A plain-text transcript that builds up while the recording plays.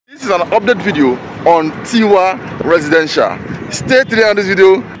is an update video on Tiwa Residential. Stay tuned on this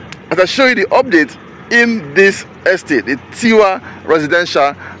video as I show you the update in this estate, the Tiwa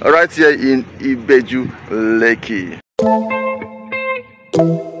Residential, right here in Ibeju Lekki.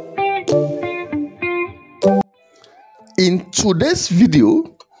 In today's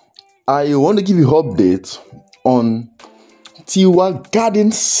video, I want to give you an update on Tiwa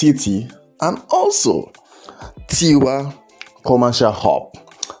Garden City and also Tiwa Commercial Hub.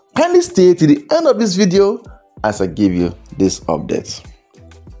 Kindly stay to the end of this video as I give you this update.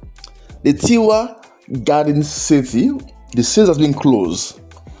 The Tiwa Garden City, the sales has been closed.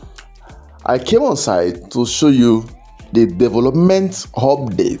 I came on site to show you the development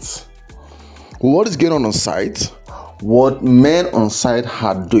update. What is going on site, what men on site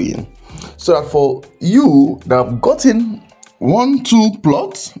are doing, so that for you that have gotten 1-2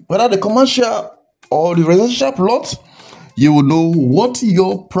 plots, whether the commercial or the residential plot, you will know what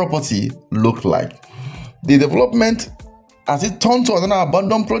your property look like. The development, has it turned to another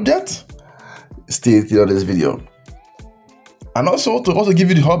abandoned project? Stay till this video. And also to give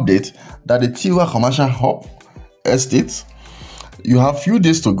you the update that the Tiwa Commercial Hub estate, you have few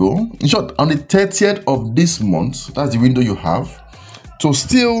days to go. In short, on the 30th of this month, that's the window you have to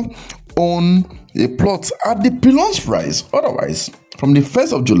still own a plot at the pre-launch price. Otherwise, from the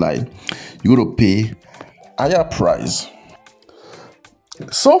 1st of July, you're going to pay higher price.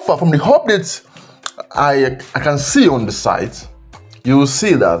 So far, from the updates I can see on the site, you will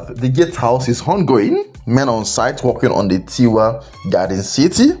see that the gatehouse is ongoing. Men on site working on the Tiwa Garden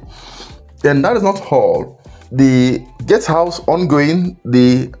City. Then that is not all. The gatehouse ongoing,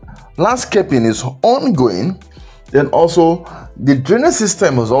 the landscaping is ongoing. Then also the drainage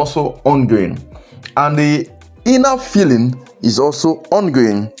system is also ongoing, and the inner filling is also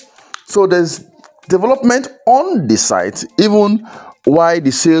ongoing. So there's development on the site even while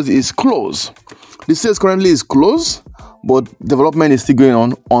the sales is closed. The sales currently is closed, but development is still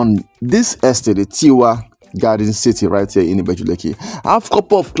going on this estate, the Tiwa Garden City, right here in Ibeju Lekki. I have a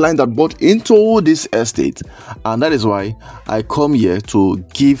couple of clients that bought into this estate, and that is why I come here to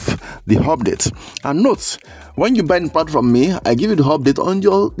give the update. And note, when you buy a property from me, I give you the update on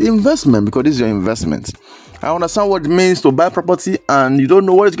your investment, because this is your investment. I understand what it means to buy property and you don't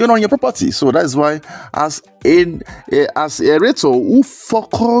know what is going on in your property. So that's why, as a realtor who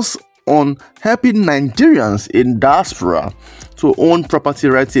focus on helping Nigerians in diaspora to own property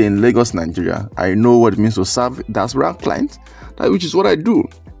right here in Lagos, Nigeria, I know what it means to serve diaspora clients, which is what I do.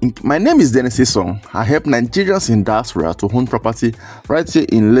 My name is Dennis Song. I help Nigerians in diaspora to own property right here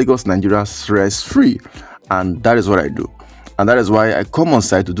in Lagos, Nigeria, stress-free, and that is what I do. And that is why I come on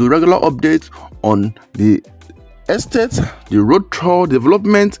site to do regular updates on the estate, the road tour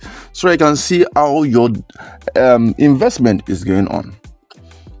development, so I can see how your investment is going on.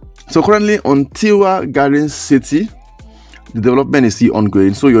 So currently on Tiwa Garden City, the development is still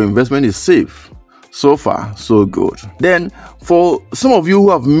ongoing, so your investment is safe. So far, so good. Then for some of you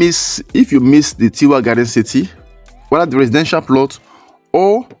who have missed, if you missed the Tiwa Garden City, whether the residential plot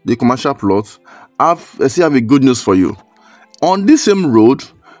or the commercial plot, I still have a good news for you. On this same road,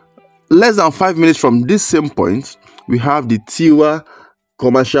 less than 5 minutes from this same point, we have the Tiwa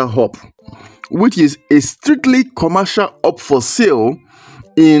Commercial Hub, which is a strictly commercial hub for sale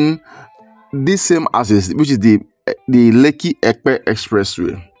in this same access, which is the Lekki-Ekpe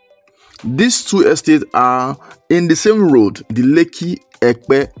Expressway. These two estates are in the same road, the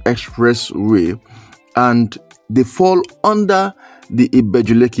Lekki-Ekpe Expressway, and they fall under the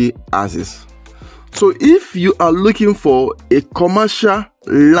Ibeju Lekki axis. So if you are looking for a commercial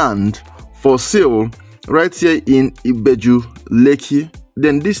land for sale right here in Ibeju Lekki,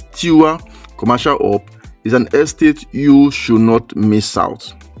 then this Tiwa Commercial Hub is an estate you should not miss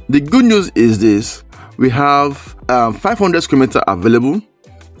out. The good news is this: we have 500 square meter available,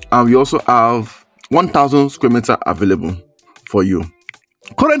 and we also have 1,000 square meter available for you.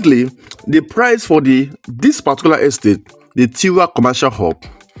 Currently, the price for this particular estate, the Tiwa Commercial Hub,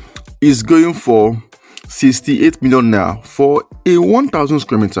 is going for 68 million naira for a 1,000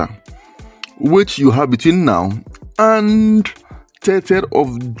 square meter, which you have between now and 30th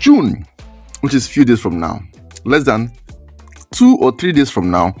of June, which is few days from now, less than 2 or 3 days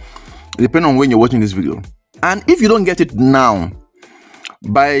from now, depending on when you're watching this video. And if you don't get it now,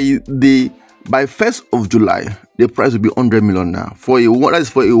 by 1st of July, the price will be 100 million naira for a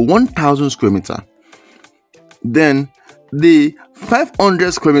 1,000 square meter. Then the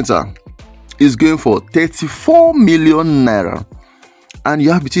 500 square meter is going for 34 million naira, and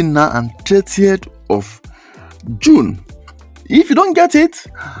you have between now and 30th of June. If you don't get it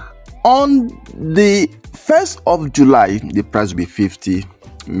on the 1st of July, the price will be 50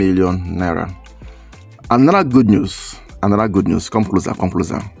 million naira. Another good news. Come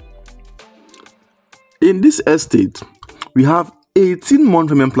closer. In this estate, we have 18-month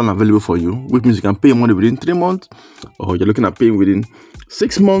payment plan available for you, which means you can pay money within 3 months, or you're looking at paying within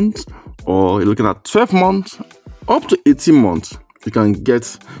 6 months, or you're looking at 12 months, up to 18 months. You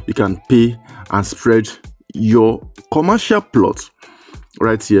can pay and spread your commercial plot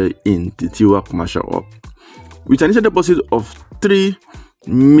right here in the Tiwa Commercial Hub. With an initial deposit of 3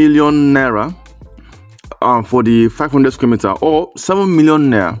 million naira for the 500 square meter, or 7 million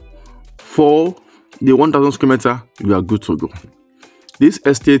naira for the 1,000 square meter, you are good to go. This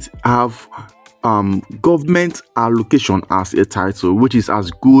estate have government allocation as a title, which is as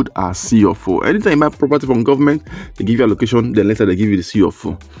good as CFO. Anytime you buy property from government, they give you allocation, then later they give you the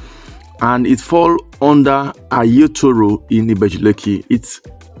CFO. And it falls under Ayetoro in Ibeju Lekki. It's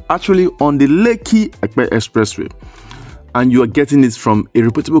actually on the Lekki Expressway, and you are getting it from a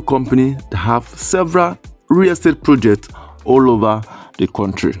reputable company that have several real estate projects all over the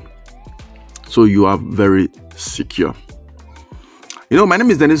country. So you are very secure. You know, my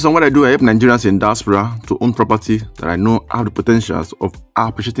name is Dennis, and what I do, I help Nigerians in diaspora to own property that I know have the potentials of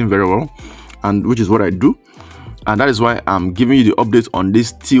appreciating very well, and which is what I do. And that is why I'm giving you the update on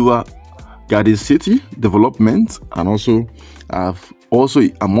this Tiwa Garden City development. And also, I'm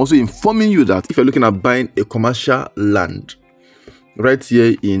also informing you that if you're looking at buying a commercial land right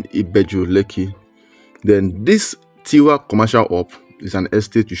here in Ibeju Lekki, then this Tiwa Commercial Hub is an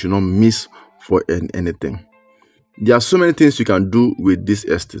estate you should not miss for anything. There are so many things you can do with this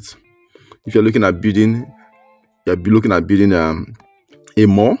estate. If you're looking at building, a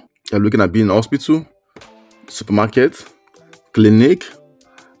mall, you're looking at building a hospital, supermarket, clinic,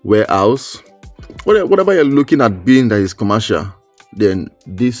 warehouse, whatever you're looking at building that is commercial, then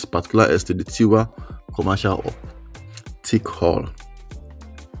this particular estate, the Tiwa Commercial Hub, tick all.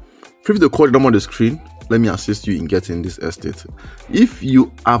 Feel free to call the number on the screen. Let me assist you in getting this estate. If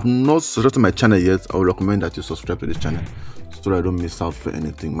you have not subscribed to my channel yet, I would recommend that you subscribe to this channel so that I don't miss out for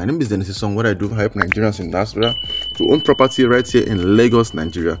anything. My name is Dennis. What I do, I help Nigerians in diaspora to own property right here in Lagos,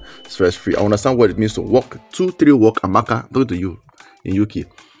 Nigeria, stress-free. I understand what it means to work 2-3 work. Amaka, I'm talking to you in UK.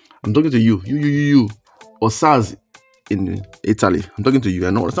 I'm talking to you, or SARS in Italy. I'm talking to you. I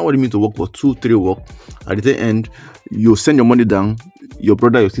understand what it means to work for 2-3 work. At the end, you send your money down. Your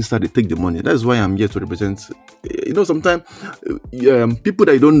brother, your sister, they take the money. That's why I'm here to represent. You know, sometimes people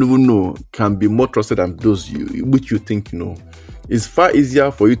that you don't even know can be more trusted than those which you think you know. It's far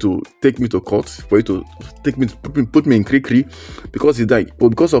easier for you to take me to court, for you to put me in kri because it's like, well,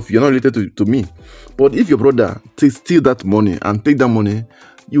 because of you're not related to me. But if your brother steal that money and take that money,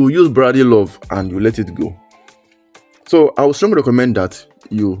 you use brotherly love and you let it go. So I would strongly recommend that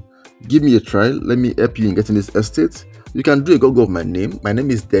you give me a try. Let me help you in getting this estate. You can do a Google of my name. My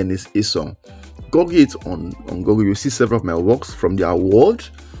name is Dennis Isong. Google it on Google. You'll see several of my works, from the award,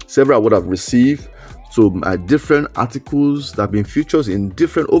 several awards I've received, to my different articles that have been featured in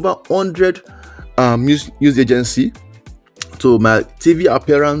different over 100 news agency, to my TV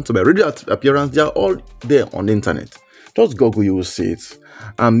appearance, to my radio appearance. They are all there on the internet. Just Google, you will see it.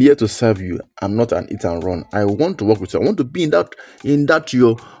 I'm here to serve you. I'm not an eat and run. I want to work with you. I want to be in that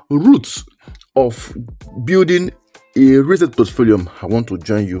your roots of building a real estate portfolio. I want to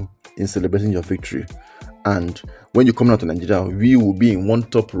join you in celebrating your victory. And when you come out to Nigeria, we will be in one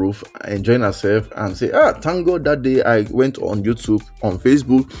top roof, enjoying ourselves, and say, thank God that day I went on YouTube, on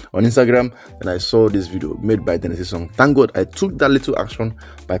Facebook, on Instagram, and I saw this video made by Dennis Song. Thank God I took that little action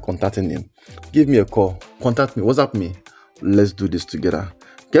by contacting him. Give me a call, contact me, WhatsApp me. Let's do this together.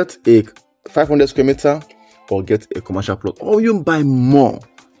 Get a 500 square meter or get a commercial plot, or you buy more.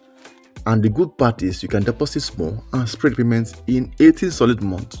 And the good part is you can deposit small and spread payments in 18 solid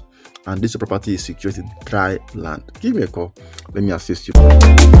months. And this property is situated in dry land. Give me a call. Let me assist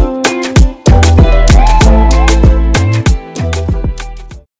you.